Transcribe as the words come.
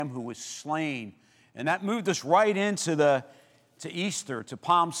who was slain. And that moved us right into to Easter, to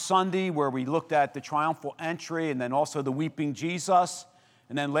Palm Sunday, where we looked at the triumphal entry and then also the weeping Jesus.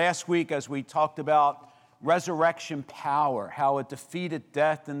 And then last week, as we talked about resurrection power, how it defeated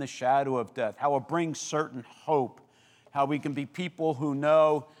death and the shadow of death, how it brings certain hope, how we can be people who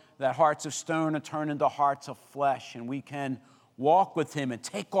know that hearts of stone are turned into hearts of flesh, and we can walk with him and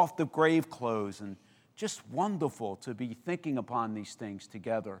take off the grave clothes. And just wonderful to be thinking upon these things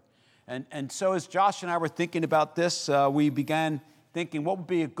together. And so as Josh and I were thinking about this, we began thinking, what would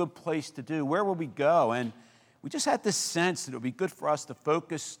be a good place to do? Where would we go? And we just had this sense that it would be good for us to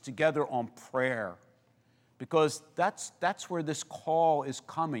focus together on prayer, because that's where this call is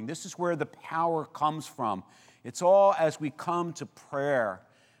coming. This is where the power comes from. It's all as we come to prayer.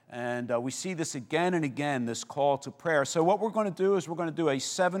 And we see this again and again, this call to prayer. So what we're going to do is we're going to do a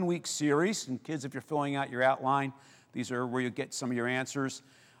 7-week series. And kids, if you're filling out your outline, these are where you get some of your answers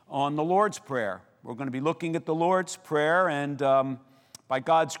on the Lord's Prayer. We're going to be looking at the Lord's Prayer. And by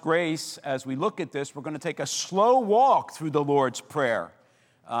God's grace, as we look at this, we're going to take a slow walk through the Lord's Prayer.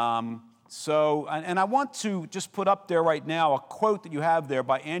 And I want to just put up there right now a quote that you have there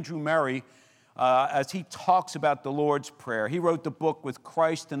by Andrew Murray, as he talks about the Lord's Prayer. He wrote the book With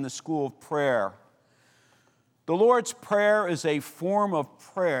Christ in the School of Prayer. The Lord's Prayer is a form of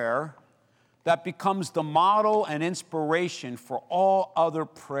prayer that becomes the model and inspiration for all other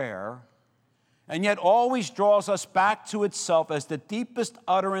prayer, and yet always draws us back to itself as the deepest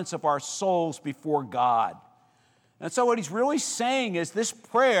utterance of our souls before God. And so what he's really saying is this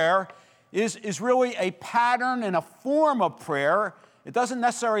prayer is really a pattern and a form of prayer. It doesn't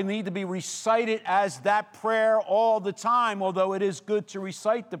necessarily need to be recited as that prayer all the time, although it is good to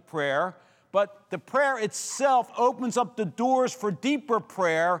recite the prayer. But the prayer itself opens up the doors for deeper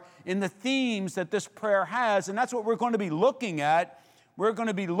prayer in the themes that this prayer has. And that's what we're going to be looking at. We're going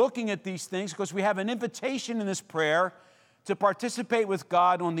to be looking at these things because we have an invitation in this prayer to participate with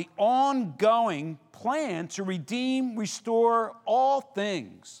God on the ongoing plan to redeem, restore all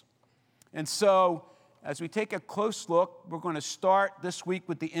things. And so, as we take a close look, we're going to start this week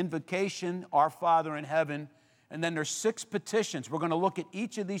with the invocation, Our Father in Heaven, and then there's 6 petitions. We're going to look at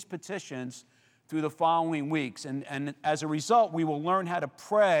each of these petitions through the following weeks. And as a result, we will learn how to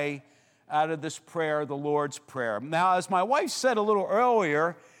pray out of this prayer, the Lord's Prayer. Now, as my wife said a little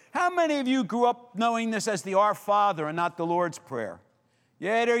earlier, how many of you grew up knowing this as the Our Father and not the Lord's Prayer?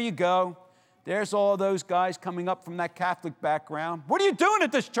 Yeah, there you go. There's all those guys coming up from that Catholic background. What are you doing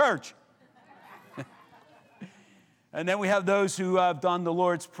at this church? And then we have those who have done the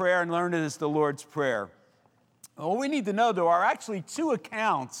Lord's Prayer and learned it as the Lord's Prayer. Well, we need to know there are actually 2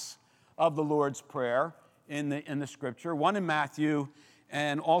 accounts of the Lord's Prayer in the Scripture, one in Matthew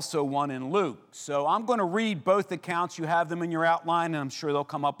and also one in Luke. So I'm going to read both accounts. You have them in your outline, and I'm sure they'll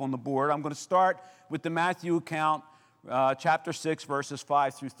come up on the board. I'm going to start with the Matthew account, chapter 6, verses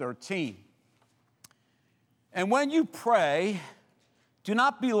 5 through 13. And when you pray, do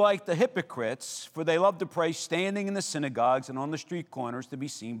not be like the hypocrites, for they love to pray standing in the synagogues and on the street corners to be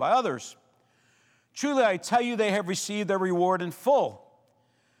seen by others. Truly, I tell you, they have received their reward in full.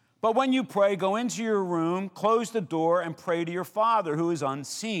 But when you pray, go into your room, close the door, and pray to your Father who is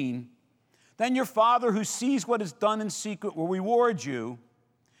unseen. Then your Father who sees what is done in secret will reward you.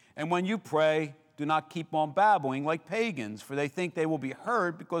 And when you pray, do not keep on babbling like pagans, for they think they will be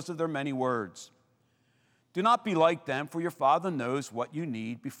heard because of their many words. Do not be like them, for your Father knows what you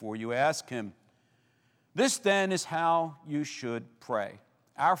need before you ask him. This then is how you should pray.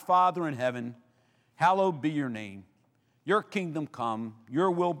 Our Father in heaven, hallowed be your name. Your kingdom come,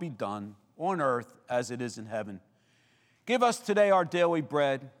 your will be done on earth as it is in heaven. Give us today our daily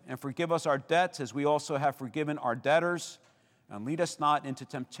bread, and forgive us our debts as we also have forgiven our debtors. And lead us not into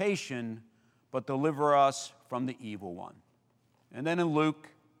temptation, but deliver us from the evil one. And then in Luke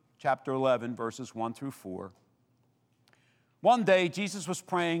chapter 11, verses 1 through 4. One day, Jesus was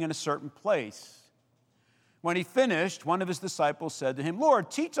praying in a certain place. When he finished, one of his disciples said to him, Lord,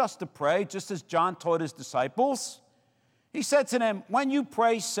 teach us to pray, just as John taught his disciples. He said to them, when you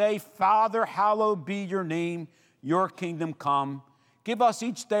pray, say, Father, hallowed be your name, your kingdom come. Give us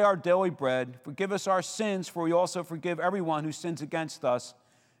each day our daily bread. Forgive us our sins, for we also forgive everyone who sins against us.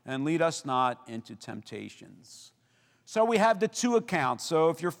 And lead us not into temptations. So we have the 2 accounts. So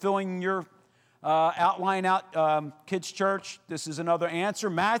if you're filling your outline out, Kids Church, this is another answer.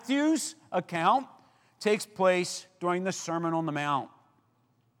 Matthew's account takes place during the Sermon on the Mount.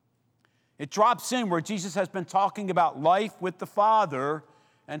 It drops in where Jesus has been talking about life with the Father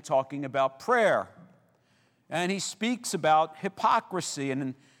and talking about prayer. And he speaks about hypocrisy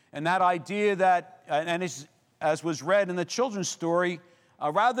and that idea that, and as was read in the children's story,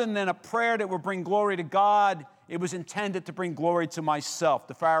 rather than a prayer that would bring glory to God, it was intended to bring glory to myself.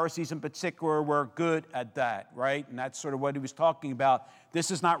 The Pharisees in particular were good at that, right? And that's sort of what he was talking about.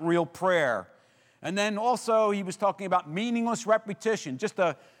 This is not real prayer. And then also he was talking about meaningless repetition, just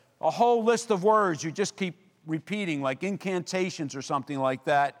a whole list of words you just keep repeating, like incantations or something like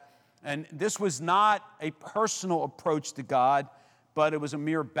that. And this was not a personal approach to God, but it was a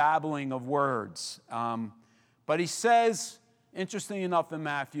mere babbling of words. But he says, interestingly enough in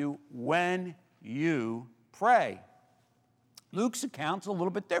Matthew, when you pray. Luke's account's a little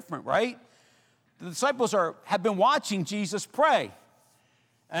bit different, right? The disciples have been watching Jesus pray.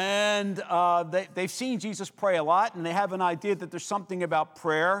 And they've seen Jesus pray a lot, and they have an idea that there's something about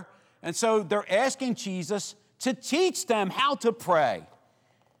prayer. And so they're asking Jesus to teach them how to pray.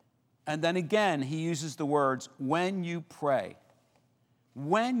 And then again, he uses the words, when you pray.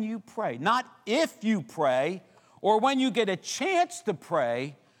 When you pray. Not if you pray, or when you get a chance to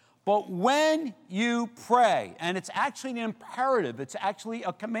pray, but when you pray. And it's actually an imperative. It's actually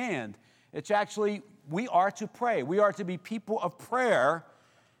a command. It's actually, we are to pray. We are to be people of prayer.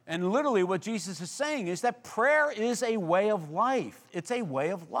 And literally what Jesus is saying is that prayer is a way of life. It's a way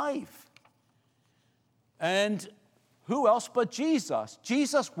of life. And who else but Jesus?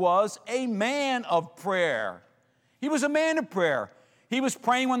 Jesus was a man of prayer. He was a man of prayer. He was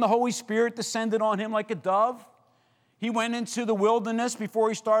praying when the Holy Spirit descended on him like a dove. He went into the wilderness before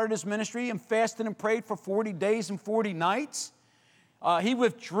he started his ministry and fasted and prayed for 40 days and 40 nights. He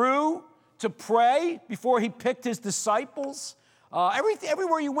withdrew to pray before he picked his disciples.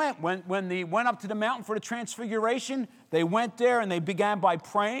 Everywhere you went, when they went up to the mountain for the transfiguration, they went there and they began by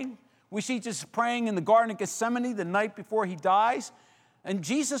praying. We see Jesus praying in the Garden of Gethsemane the night before he dies. And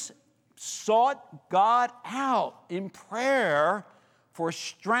Jesus sought God out in prayer for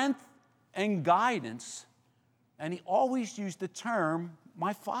strength and guidance. And he always used the term,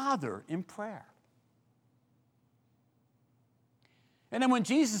 my Father, in prayer. And then when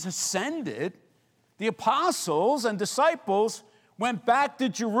Jesus ascended, the apostles and disciples went back to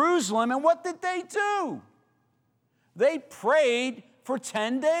Jerusalem, and what did they do? They prayed for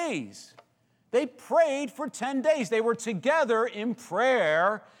 10 days. They prayed for 10 days. They were together in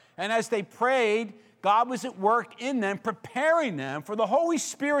prayer, and as they prayed, God was at work in them, preparing them for the Holy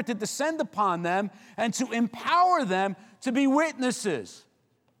Spirit to descend upon them and to empower them to be witnesses.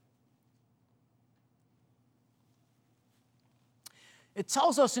 It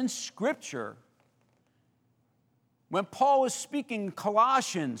tells us in Scripture, when Paul is speaking in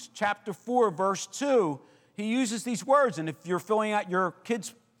Colossians chapter 4, verse 2, he uses these words. And if you're filling out your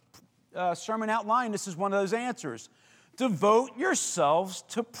kids' sermon outline, this is one of those answers. Devote yourselves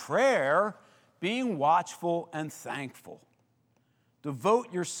to prayer, being watchful and thankful.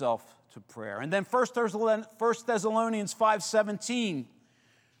 Devote yourself to prayer. And then 1 Thessalonians 5:17,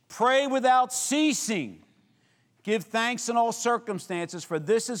 pray without ceasing. Give thanks in all circumstances, for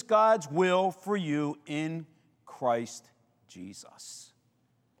this is God's will for you in Christ Jesus.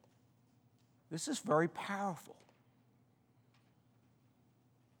 This is very powerful.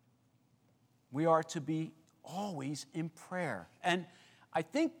 We are to be always in prayer. And I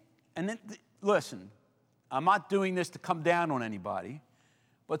think, listen, I'm not doing this to come down on anybody,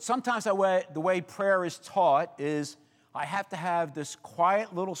 but sometimes the way prayer is taught is I have to have this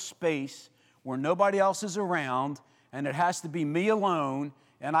quiet little space where nobody else is around, and it has to be me alone,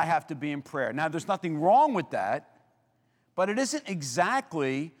 and I have to be in prayer. Now, there's nothing wrong with that, but it isn't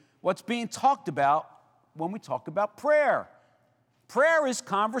exactly what's being talked about when we talk about prayer. Prayer is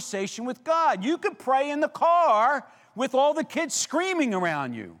conversation with God. You could pray in the car with all the kids screaming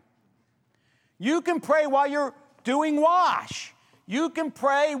around you. You can pray while you're doing wash. You can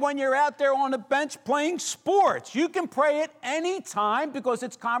pray when you're out there on the bench playing sports. You can pray at any time because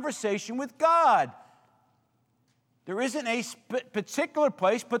it's conversation with God. There isn't a particular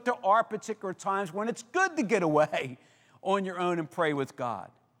place, but there are particular times when it's good to get away on your own and pray with God.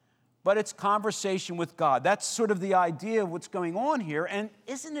 But it's conversation with God. That's sort of the idea of what's going on here. And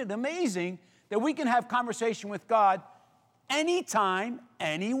isn't it amazing that we can have conversation with God anytime,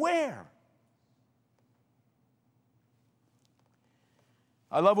 anywhere?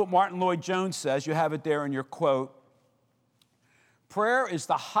 I love what Martin Lloyd-Jones says. You have it there in your quote. Prayer is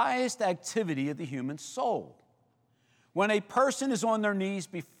the highest activity of the human soul. When a person is on their knees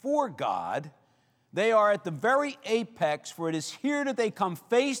before God, they are at the very apex, for it is here that they come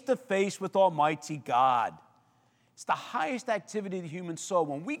face to face with Almighty God. It's the highest activity of the human soul.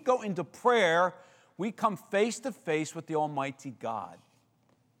 When we go into prayer, we come face to face with the Almighty God.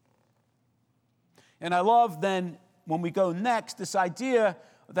 And I love then, when we go next, this idea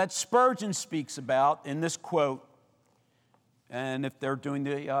that Spurgeon speaks about in this quote. And if they're doing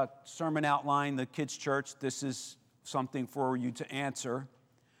the sermon outline, the kids' church, this is something for you to answer.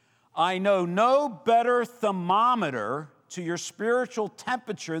 I know no better thermometer to your spiritual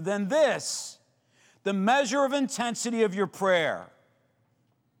temperature than this, the measure of intensity of your prayer.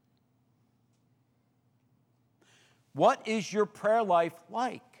 What is your prayer life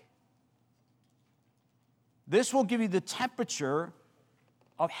like? This will give you the temperature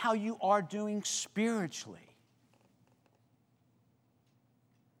of how you are doing spiritually.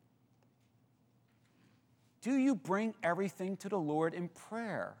 Do you bring everything to the Lord in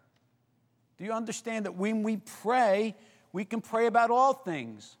prayer? Do you understand that when we pray, we can pray about all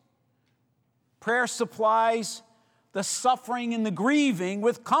things? Prayer supplies the suffering and the grieving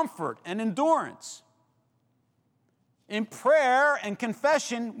with comfort and endurance. In prayer and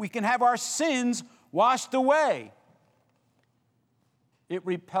confession, we can have our sins washed away. It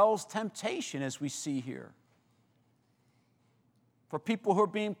repels temptation, as we see here. For people who are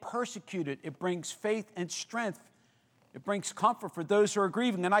being persecuted, it brings faith and strength. It brings comfort for those who are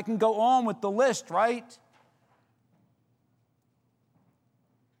grieving. And I can go on with the list, right?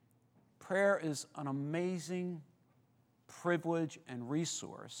 Prayer is an amazing privilege and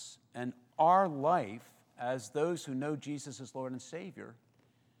resource. And our life, as those who know Jesus as Lord and Savior,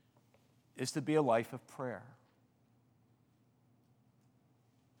 is to be a life of prayer.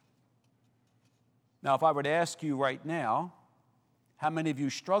 Now, if I were to ask you right now, how many of you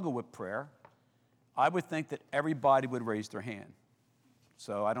struggle with prayer? I would think that everybody would raise their hand.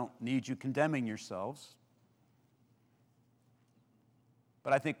 So I don't need you condemning yourselves.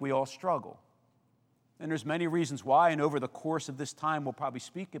 But I think we all struggle. And there's many reasons why, and over the course of this time, we'll probably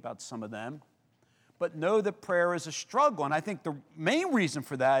speak about some of them. But know that prayer is a struggle. And I think the main reason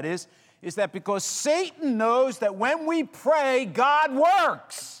for that is that because Satan knows that when we pray, God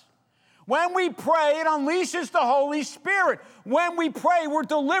works. When we pray, it unleashes the Holy Spirit. When we pray, we're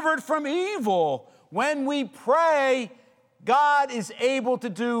delivered from evil. When we pray, God is able to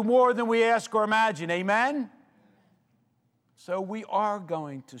do more than we ask or imagine. Amen? So we are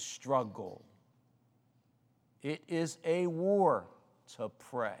going to struggle. It is a war to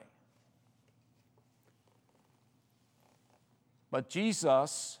pray. But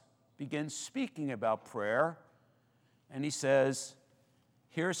Jesus begins speaking about prayer, and he says,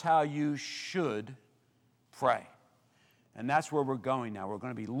 here's how you should pray. And that's where we're going now. We're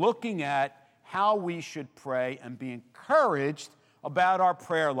going to be looking at how we should pray and be encouraged about our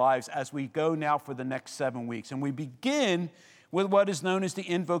prayer lives as we go now for the next 7 weeks. And we begin with what is known as the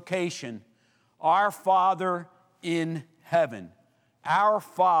invocation, Our Father in heaven. Our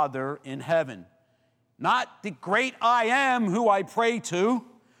Father in heaven. Not the great I am who I pray to,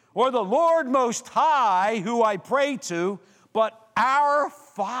 or the Lord Most High who I pray to, but our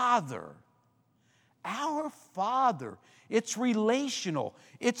Father. Our Father. It's relational.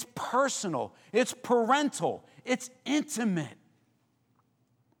 It's personal. It's parental. It's intimate.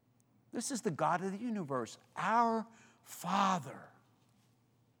 This is the God of the universe, our Father.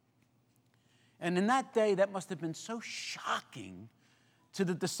 And in that day, that must have been so shocking to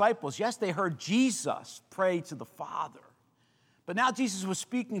the disciples. Yes, they heard Jesus pray to the Father. But now Jesus was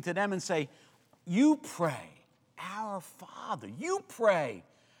speaking to them and say, you pray, our Father. You pray,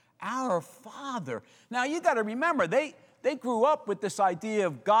 our Father. Now, you got to remember, they grew up with this idea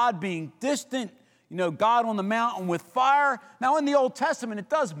of God being distant, God on the mountain with fire. Now, in the Old Testament, it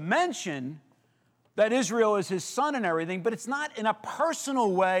does mention that Israel is his son and everything, but it's not in a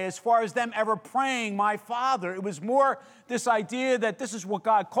personal way as far as them ever praying, my Father. It was more this idea that this is what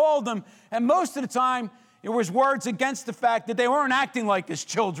God called them, and most of the time, it was words against the fact that they weren't acting like his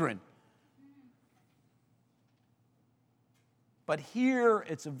children. But here,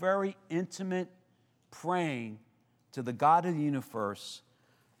 it's a very intimate praying to the God of the universe,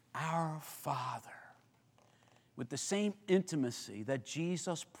 our Father, with the same intimacy that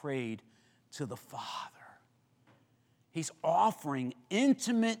Jesus prayed to the Father. He's offering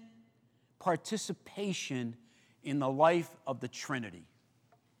intimate participation in the life of the Trinity.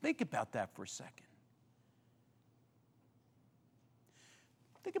 Think about that for a second.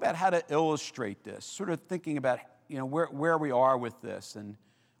 Think about how to illustrate this, sort of thinking about where we are with this. And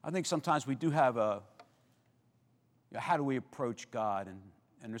I think sometimes we do have how do we approach God?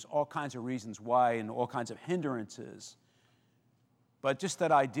 And there's all kinds of reasons why and all kinds of hindrances. But just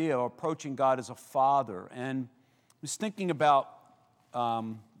that idea of approaching God as a father. And I was thinking about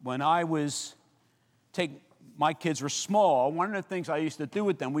when my kids were small, one of the things I used to do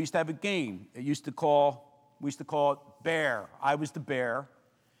with them, we used to have a game. We used to call it bear. I was the bear,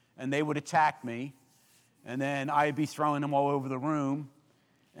 and they would attack me. And then I'd be throwing them all over the room.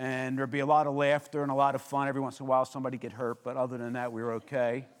 and there'd be a lot of laughter and a lot of fun. Every once in a while, somebody get hurt, but other than that, we were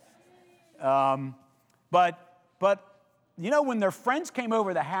okay. But you know, when their friends came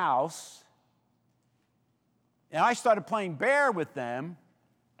over the house, and I started playing bear with them,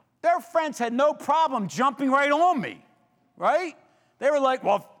 their friends had no problem jumping right on me, right? They were like,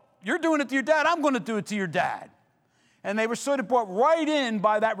 well, if you're doing it to your dad, I'm going to do it to your dad. And they were sort of brought right in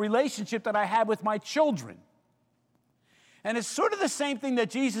by that relationship that I had with my children. And it's sort of the same thing that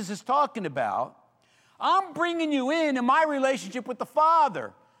Jesus is talking about. I'm bringing you in my relationship with the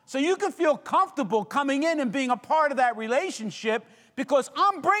Father, so you can feel comfortable coming in and being a part of that relationship, because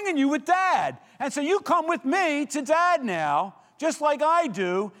I'm bringing you with Dad. And so you come with me to Dad now, just like I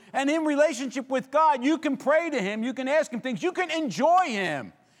do. And in relationship with God, you can pray to him. You can ask him things. You can enjoy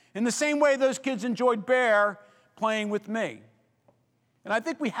him in the same way those kids enjoyed Bear playing with me. And I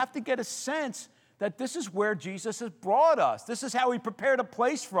think we have to get a sense that this is where Jesus has brought us. This is how he prepared a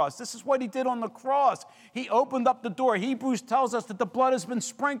place for us. This is what he did on the cross. He opened up the door. Hebrews tells us that the blood has been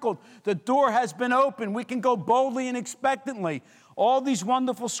sprinkled. The door has been opened. We can go boldly and expectantly. All these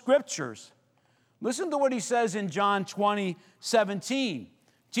wonderful scriptures. Listen to what he says in John 20:17.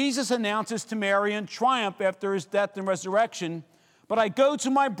 Jesus announces to Mary in triumph after his death and resurrection, but I go to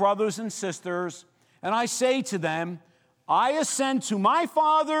my brothers and sisters, and I say to them, I ascend to my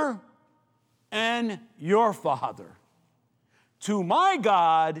Father and your Father, to my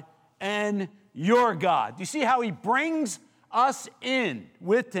God and your God. Do you see how he brings us in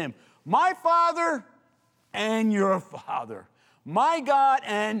with him? My Father and your Father. My God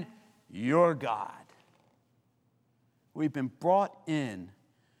and your God. We've been brought in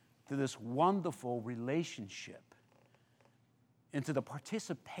to this wonderful relationship, into the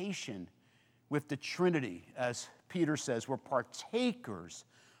participation with the Trinity. As Peter says, we're partakers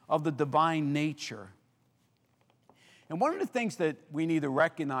of the divine nature. And one of the things that we need to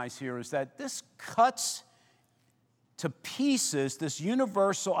recognize here is that this cuts to pieces this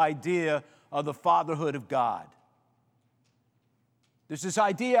universal idea of the fatherhood of God. There's this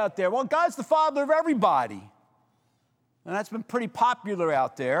idea out there, well, God's the father of everybody. And that's been pretty popular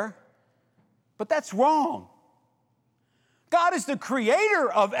out there. But that's wrong. God is the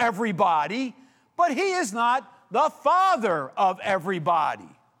creator of everybody, but he is not the father of everybody.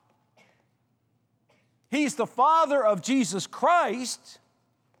 He's the Father of Jesus Christ,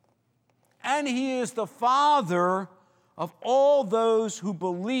 and he is the Father of all those who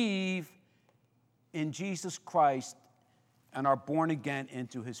believe in Jesus Christ and are born again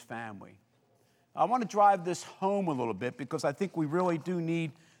into his family. I want to drive this home a little bit, because I think we really do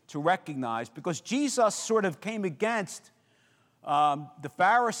need to recognize, because Jesus sort of came against the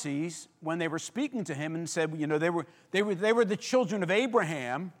Pharisees when they were speaking to him and said, you know, they were the children of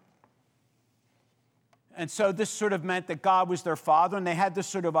Abraham. And so this sort of meant that God was their father, and they had this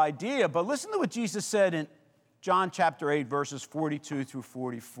sort of idea. But listen to what Jesus said in John chapter 8, verses 42 through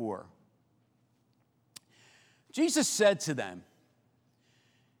 44. Jesus said to them,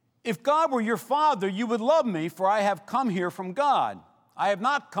 if God were your father, you would love me, for I have come here from God. I have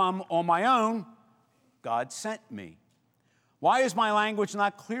not come on my own. God sent me. Why is my language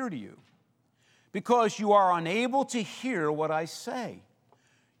not clear to you? Because you are unable to hear what I say.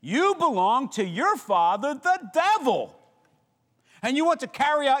 You belong to your father, the devil, and you want to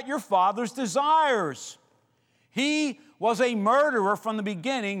carry out your father's desires. He was a murderer from the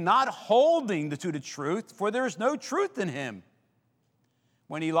beginning, not holding to the truth, for there is no truth in him.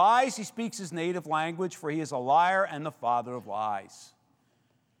 When he lies, he speaks his native language, for he is a liar and the father of lies.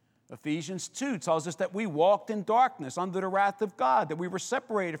 Ephesians 2 tells us that we walked in darkness under the wrath of God, that we were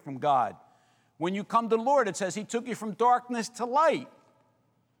separated from God. When you come to the Lord, it says he took you from darkness to light.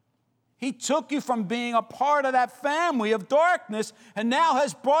 He took you from being a part of that family of darkness and now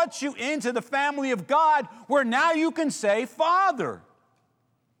has brought you into the family of God, where now you can say, Father.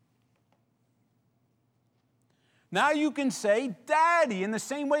 Now you can say Daddy, in the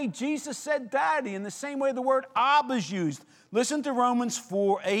same way Jesus said Daddy, in the same way the word Abba is used. Listen to Romans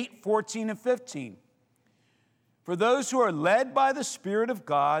 8, 14, and 15. For those who are led by the Spirit of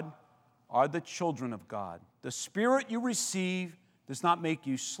God are the children of God. The Spirit you receive does not make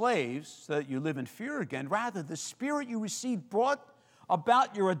you slaves so that you live in fear again. Rather, the Spirit you received brought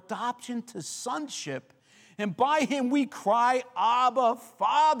about your adoption to sonship, and by him we cry, Abba,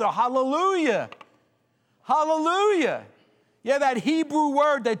 Father. Hallelujah. Hallelujah. Yeah, that Hebrew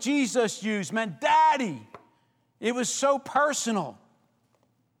word that Jesus used meant daddy. It was so personal.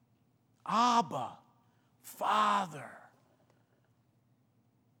 Abba, Father.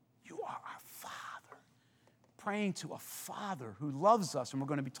 You are our Father. Praying to a Father who loves us, and we're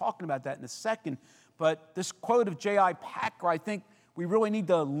going to be talking about that in a second. But this quote of J.I. Packer, I think, we really need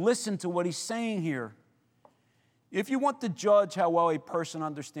to listen to what he's saying here. If you want to judge how well a person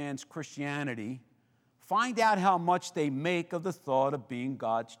understands Christianity, find out how much they make of the thought of being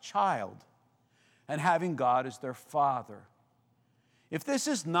God's child and having God as their Father. If this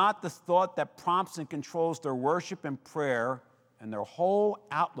is not the thought that prompts and controls their worship and prayer and their whole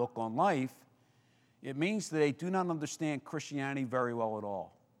outlook on life, it means that they do not understand Christianity very well at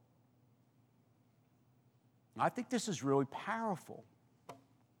all. I think this is really powerful.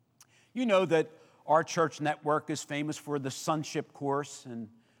 You know that our church network is famous for the sonship course, and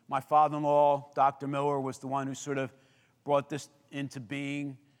my father-in-law, Dr. Miller, was the one who sort of brought this into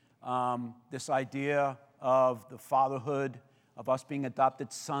being, this idea of the fatherhood, of us being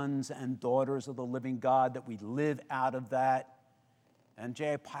adopted sons and daughters of the living God, that we live out of that. And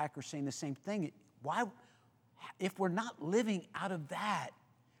J.I. Packer saying the same thing. Why, if we're not living out of that,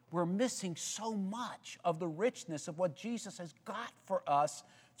 we're missing so much of the richness of what Jesus has got for us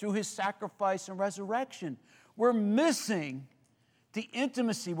through his sacrifice and resurrection. We're missing the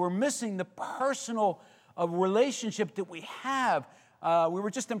intimacy. We're missing the personal relationship that we have. We were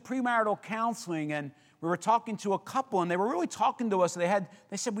just in premarital counseling, and we were talking to a couple, and they were really talking to us. They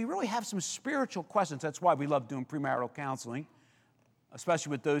said, we really have some spiritual questions. That's why we love doing premarital counseling,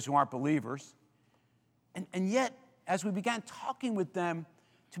 especially with those who aren't believers. And yet, as we began talking with them,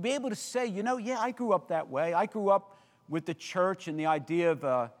 to be able to say, yeah, I grew up that way. I grew up with the church and the idea of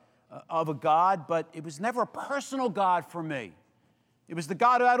a God, but it was never a personal God for me. It was the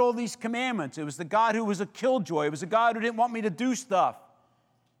God who had all these commandments. It was the God who was a killjoy. It was the God who didn't want me to do stuff.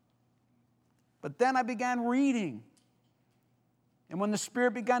 But then I began reading. And when the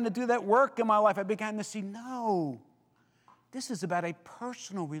Spirit began to do that work in my life, I began to see, no, this is about a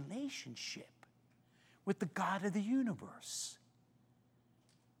personal relationship with the God of the universe.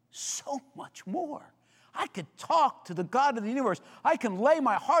 So much more. I could talk to the God of the universe. I can lay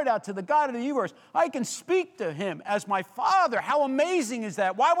my heart out to the God of the universe. I can speak to him as my Father. How amazing is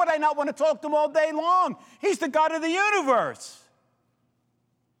that? Why would I not want to talk to him all day long? He's the God of the universe.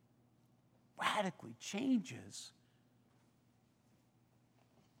 Radically changes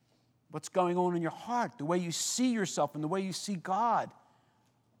what's going on in your heart, the way you see yourself and the way you see God,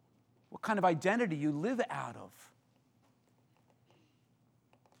 what kind of identity you live out of.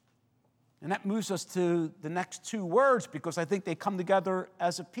 And that moves us to the next two words, because I think they come together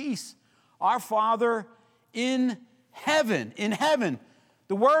as a piece. Our Father in heaven. In heaven.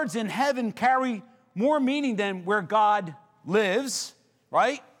 The words in heaven carry more meaning than where God lives,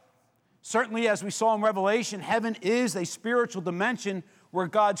 right? Certainly, as we saw in Revelation, heaven is a spiritual dimension where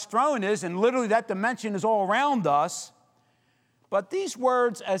God's throne is, and literally that dimension is all around us. But these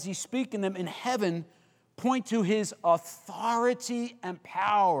words, as he's speaking them in heaven, point to his authority and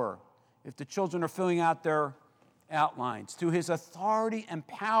power. If the children are filling out their outlines, to his authority and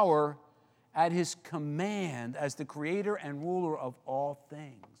power at his command as the creator and ruler of all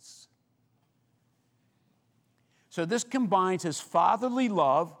things. So this combines his fatherly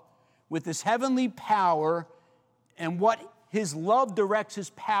love with his heavenly power and what his love directs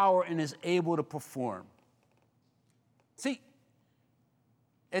his power and is able to perform. See,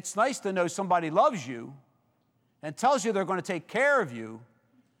 it's nice to know somebody loves you and tells you they're going to take care of you,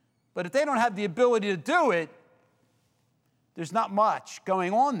 but if they don't have the ability to do it, there's not much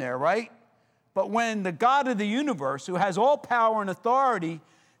going on there, right? But when the God of the universe, who has all power and authority,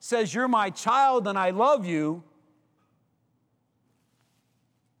 says, you're my child and I love you,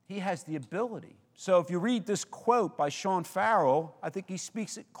 he has the ability. So if you read this quote by Sean Farrell, I think he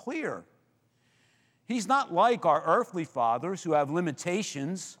speaks it clear. He's not like our earthly fathers who have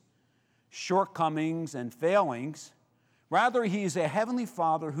limitations, shortcomings, and failings. Rather, he is a heavenly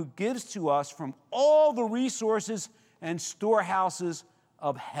Father who gives to us from all the resources and storehouses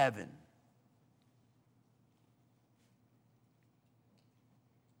of heaven.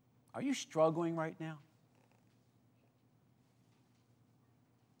 Are you struggling right now?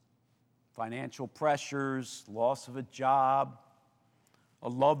 Financial pressures, loss of a job, a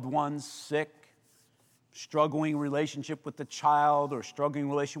loved one sick, struggling relationship with a child, or struggling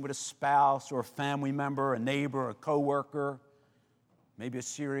relationship with a spouse or a family member, a neighbor, a coworker, maybe a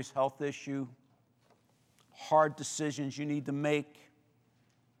serious health issue, hard decisions you need to make.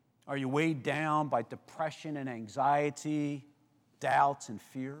 Are you weighed down by depression and anxiety, doubts and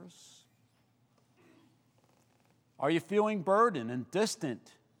fears? Are you feeling burdened and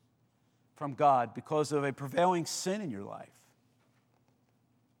distant from God because of a prevailing sin in your life?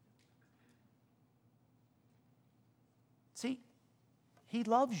 See, he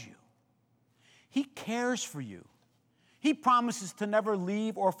loves you. He cares for you. He promises to never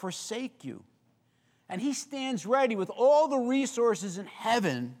leave or forsake you. And he stands ready with all the resources in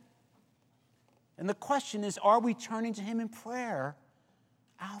heaven. And the question is, are we turning to him in prayer,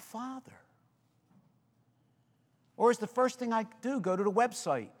 our Father? Or is the first thing I do go to the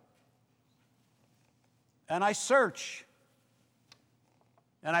website and I search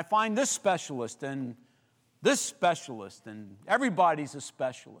and I find this specialist and everybody's a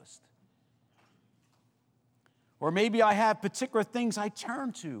specialist? Or maybe I have particular things I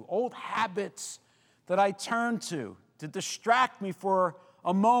turn to, old habits that I turn to distract me for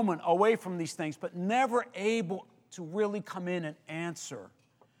a moment away from these things, but never able to really come in and answer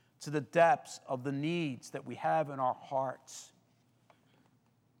to the depths of the needs that we have in our hearts.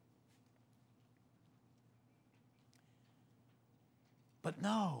 But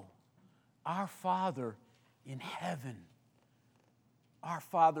no, our Father in heaven, our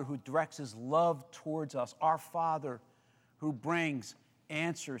Father who directs his love towards us, our Father who brings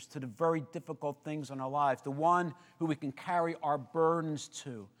answers to the very difficult things in our lives, the one who we can carry our burdens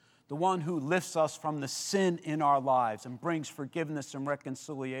to, the one who lifts us from the sin in our lives and brings forgiveness and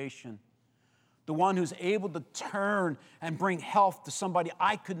reconciliation, the one who's able to turn and bring health to somebody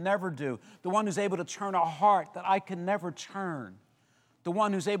I could never do, the one who's able to turn a heart that I could never turn, the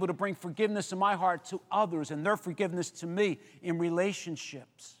one who's able to bring forgiveness in my heart to others and their forgiveness to me in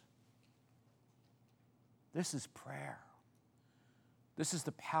relationships. This is prayer. This is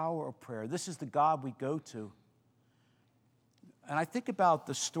the power of prayer. This is the God we go to. And I think about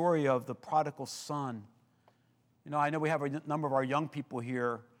the story of the prodigal son. You know, I know we have a number of our young people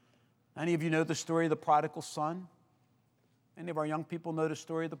here. Any of you know the story of the prodigal son? Any of our young people know the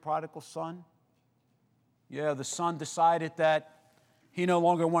story of the prodigal son? Yeah, the son decided that he no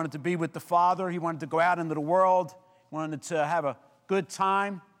longer wanted to be with the father. He wanted to go out into the world. He wanted to have a good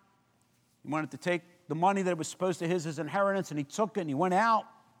time. He wanted to take the money that was supposed to his inheritance, and he took it and he went out.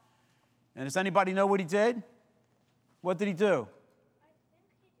 And does anybody know what he did? What did he do? I think he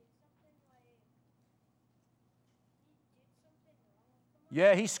did something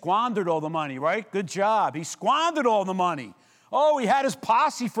wrong. Yeah, he squandered all the money, right? Good job. He squandered all the money. Oh, he had his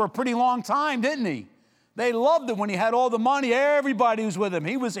posse for a pretty long time, didn't he? They loved him when he had all the money. Everybody was with him.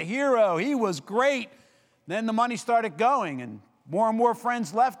 He was a hero. He was great. Then the money started going, and more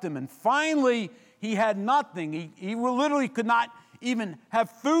friends left him. And finally, he had nothing. He literally could not even have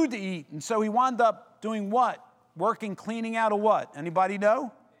food to eat. And so he wound up doing what? Working, cleaning out a what? Anybody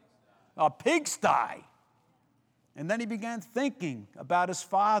know? A pigsty. And then he began thinking about his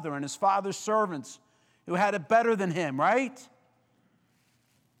father and his father's servants who had it better than him, right?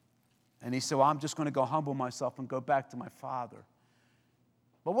 And he said, well, I'm just going to go humble myself and go back to my father.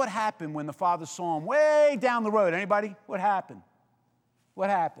 But what happened when the father saw him way down the road? Anybody? What happened?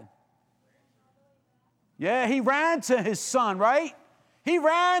 What happened? Yeah, he ran to his son, right? He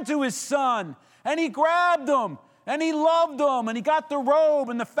ran to his son, and he grabbed him, and he loved him, and he got the robe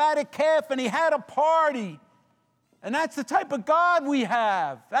and the fatted calf, and he had a party. And that's the type of God we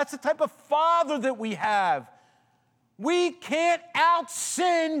have. That's the type of father that we have. We can't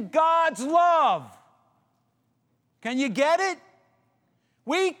out-sin God's love. Can you get it?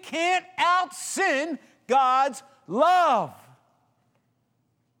 We can't out-sin God's love.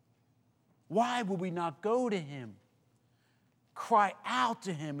 Why would we not go to him? Cry out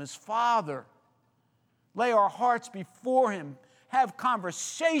to him as Father. Lay our hearts before him. Have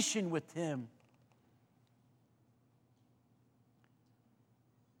conversation with him.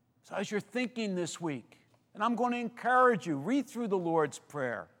 So as you're thinking this week, and I'm going to encourage you, read through the Lord's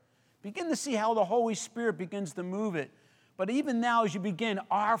Prayer. Begin to see how the Holy Spirit begins to move it. But even now as you begin,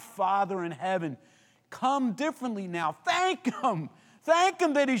 our Father in heaven, come differently now. Thank him. Thank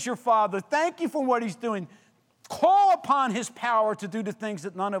him that he's your Father. Thank you for what he's doing. Call upon his power to do the things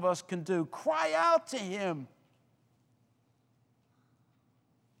that none of us can do. Cry out to him.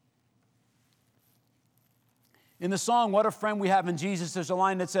 In the song, What a Friend We Have in Jesus, there's a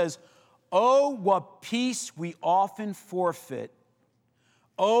line that says, oh, what peace we often forfeit.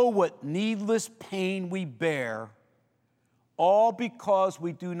 Oh, what needless pain we bear, all because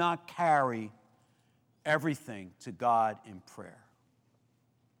we do not carry everything to God in prayer.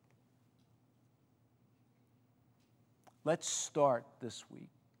 Let's start this week.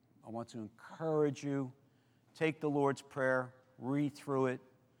 I want to encourage you. Take the Lord's Prayer, read through it,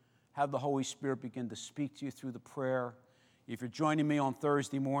 have the Holy Spirit begin to speak to you through the prayer. If you're joining me on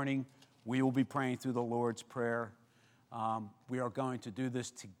Thursday morning, we will be praying through the Lord's Prayer. We are going to do this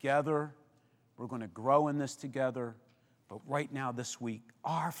together. We're going to grow in this together. But right now, this week,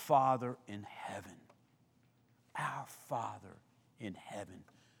 our Father in heaven. Our Father in heaven.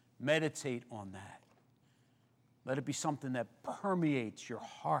 Meditate on that. Let it be something that permeates your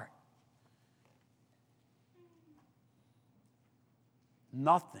heart.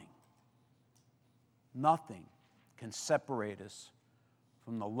 nothing can separate us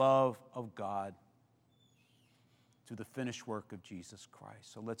from the love of God through the finished work of Jesus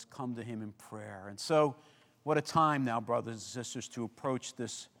Christ. So let's come to him in prayer. And so, what a time now, brothers and sisters, to approach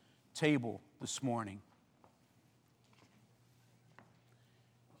this table this morning.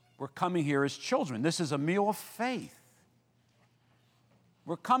 We're coming here as children. This is a meal of faith.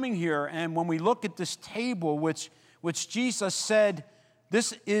 We're coming here, and when we look at this table, which Jesus said,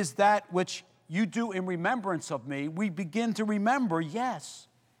 this is that which you do in remembrance of me, we begin to remember, yes,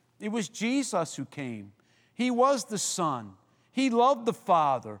 it was Jesus who came. He was the Son. He loved the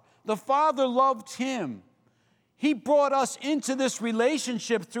Father. The Father loved him. He brought us into this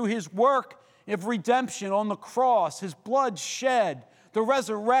relationship through his work of redemption on the cross, his blood shed, the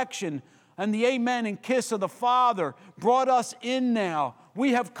resurrection, and the amen and kiss of the Father brought us in now.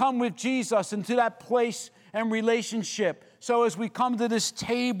 We have come with Jesus into that place and relationship. So as we come to this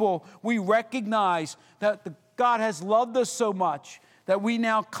table, we recognize that God has loved us so much that we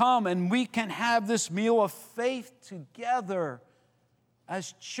now come and we can have this meal of faith together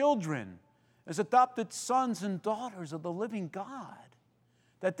as children, as adopted sons and daughters of the living God.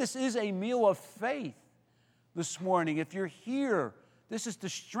 That this is a meal of faith this morning. If you're here, this is to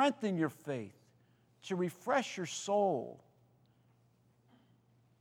strengthen your faith, to refresh your soul,